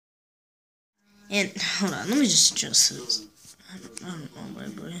And hold on, let me just adjust this. I don't know why,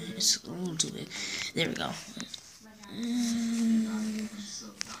 but it's a little too big. There we go. I'm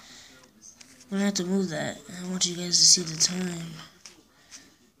gonna have to move that. I want you guys to see the time.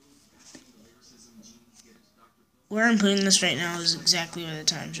 Where I'm putting this right now is exactly where the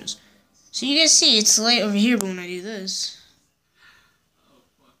time shows. So you guys see, it's light over here, but when I do this,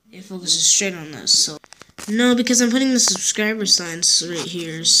 it focuses straight on this. So no, because I'm putting the subscriber signs right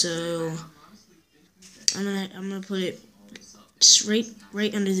here. So I'm gonna put it just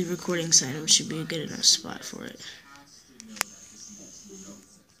right under the recording sign, which should be a good enough spot for it.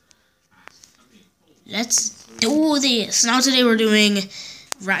 Let's do this. Now today we're doing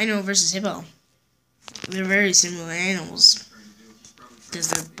Rhino versus Hippo. They're very similar animals because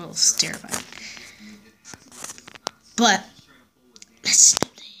they're both terrifying. But let's do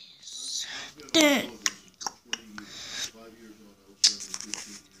this.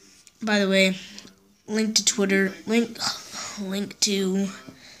 By the way, link to Twitter, link to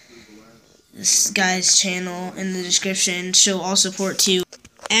this guy's channel in the description. Show all support to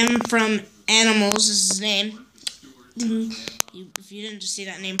M from Animals is his name. If you didn't just see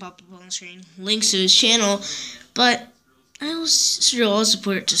that name pop up on the screen, links to his channel. But I will show all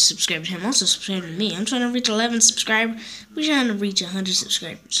support to subscribe to him. Also subscribe to me. I'm trying to reach 11 subscribers. We're trying to reach 100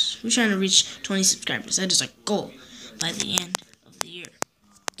 subscribers. We're trying to reach 20 subscribers. That is our goal by the end of the year.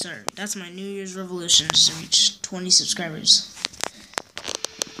 Sorry, that's my New Year's resolution, is to reach 20 subscribers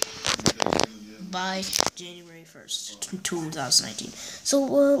by January 1st, 2019. So,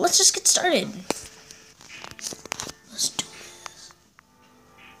 let's just get started. Let's do this.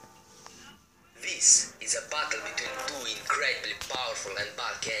 This is a battle between two incredibly powerful and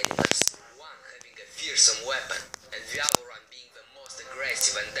bulky animals. One having a fearsome weapon, and the other one being the most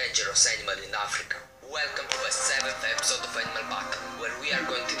aggressive and dangerous animal in Africa. Welcome to the 7th episode of Animal Battle, where we are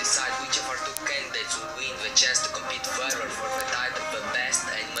going to decide which of our two candidates will win the chance to compete further for the title of the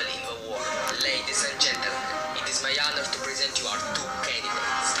best animal in the world. Ladies and gentlemen, it is my honor to present you our two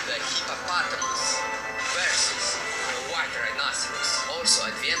candidates, the Hippopotamus versus the white Rhinoceros. Also,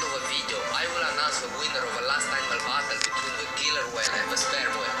 at the end of the video, I will announce the winner of the last animal battle between the killer whale and the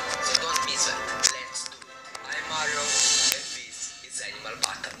sperm whale, so don't miss that. Let's do it. I'm Mario, and this is Animal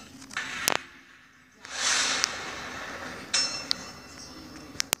Battle.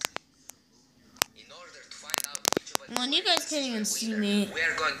 Well, you guys can't even see me. We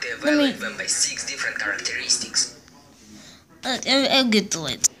are going to evaluate them by 6 different characteristics. I'll get the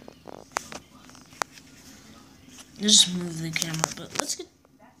lights. Just move the camera, but let's get.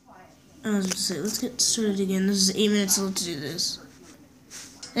 I was going to say, let's get started again. This is 8 minutes left to do this.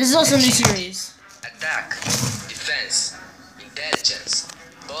 This is also a new series. Attack, defense, intelligence,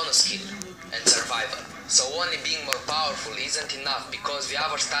 bonus skill, and survival. So only being more powerful isn't enough, because the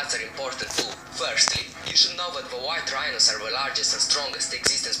other stats are important too. Firstly, you should know that the white rhinos are the largest and strongest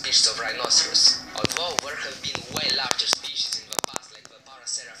existing species of rhinoceros, although there have been way larger species in the past like the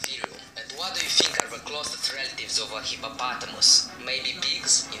Paraceratherium. And what do you think are the closest relatives of a hippopotamus? Maybe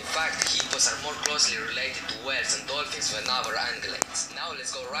pigs? In fact, hippos are more closely related to whales and dolphins than other ungulates. Now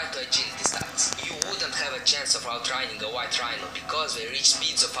let's go right to agility stats. You wouldn't have a chance of outrunning a white rhino because they reach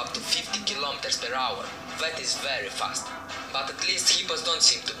speeds of up to 50 kilometers per hour. That is very fast. But at least hippos don't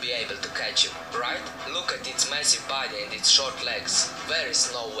seem to be able to catch you, right? Look at its massive body and its short legs. There is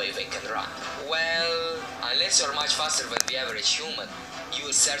no way they can run. Well, unless you're much faster than the average human, you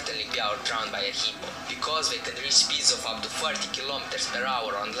will certainly be outrun by a hippo, because they can reach speeds of up to 30 kilometers per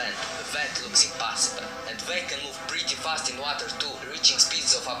hour on land. That looks impossible. And they can move pretty fast in water too, reaching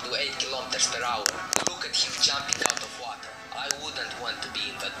speeds of up to 8 kilometers per hour. Look at him jumping out of water. I wouldn't want to be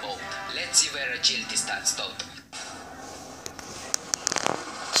in that boat. Let's see their agility stats total.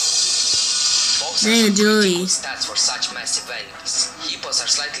 Both are some pretty good stats for such massive animals. Hippos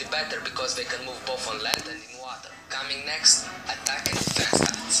are slightly better because they can move both on land and in water. Coming next, attack and defense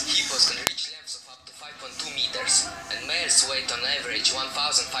stats. Hippos can reach lengths of up to 5.2 meters, and males weigh on average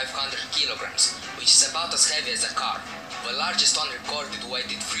 1,500 kilograms, which is about as heavy as a car. The largest one recorded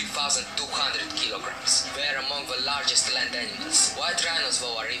weighed 3,200 kilograms. They are among the largest land animals. White rhinos,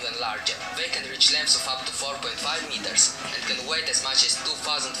 though, are even larger. They can reach lengths of up to 4.5 meters and can weigh as much as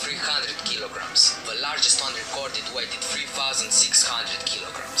 2,300 kilograms. The largest one recorded weighed 3,600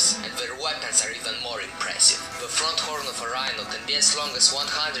 kilograms, and their weapons are even more impressive. The front horn of a rhino can be as long as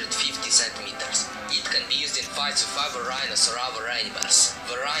 150 centimeters. It can be used in fights with other rhinos or other animals.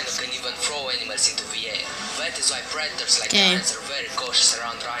 The rhino can even throw animals into the air. That is why predators like lions are very cautious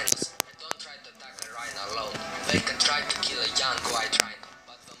around rhinos, and don't try to attack a rhino alone. They can try to kill a young white rhino,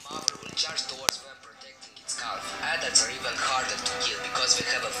 but the mother will charge towards them, protecting its calf. Adults are even harder to kill because they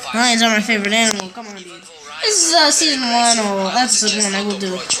have a fast. Lions are my favorite animal. Come on, dude. This is season 1 or episode 1. I will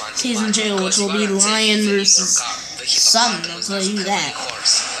do season 2, which will be lion versus sun. I'll tell you that.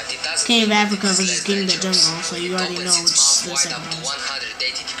 King of Africa versus King of the Jungle. So you already know which the second one.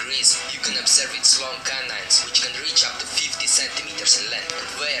 180 degrees. You can observe its long canines, which can reach up to 50 centimeters in length, and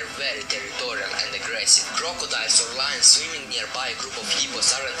they are very territorial and aggressive. Crocodiles or lions swimming nearby a group of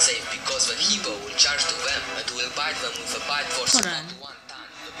hippos aren't safe because the hippo will charge to them and will bite them with a bite force of about 1 ton.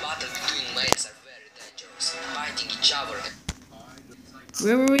 The battle between males are very dangerous, biting each other.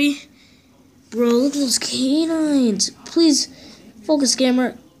 Where were we? Bro, look at those canines. Please, focus,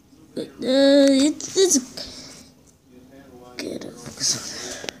 camera. It's good.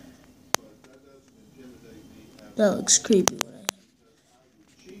 That looks creepy.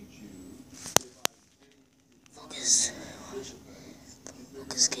 Focus.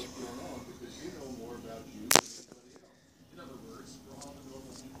 Focus, camera.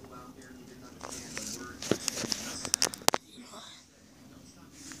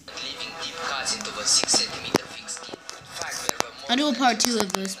 I'll do a part 2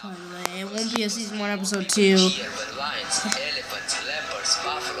 of this, by the way. It won't be a season 1 episode 2. Here, when lions, elephants, leopards,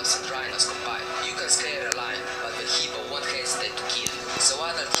 buffaloes, and rhinos combine, you can scare a lion, but the hippo won't hesitate to kill you. So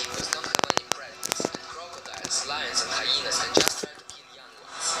other hippos don't have any predators, and crocodiles, lions, and hyenas can just try to kill young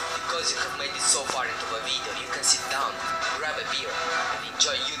ones. Because you have made it so far into the video, you can sit down, grab a beer, and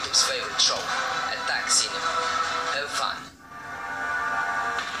enjoy YouTube's favorite show, Attack Cinema. Have fun.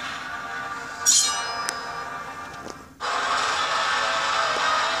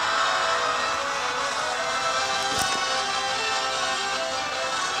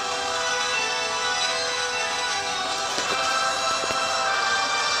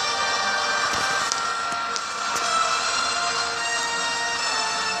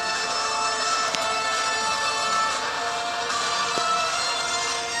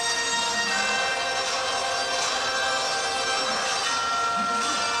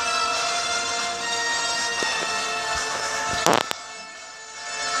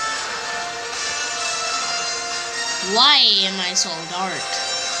 Why am I so dark?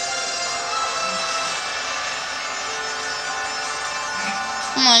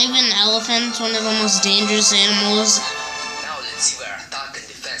 Come on, even elephants, one of the most dangerous animals. Now let's see where attack and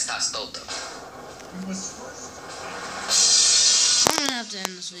defense does total. I'm gonna have to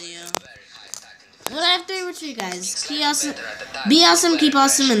end this video. What I have to do with you guys. Be awesome, keep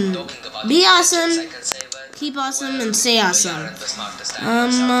awesome, and be awesome. Keep awesome and stay awesome.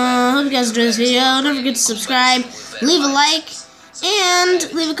 Hope you guys enjoyed this video. Don't forget to subscribe, leave a like,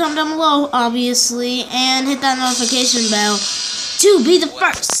 and leave a comment down below, obviously, and hit that notification bell to be the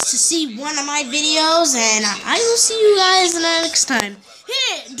first to see one of my videos. And I will see you guys next time.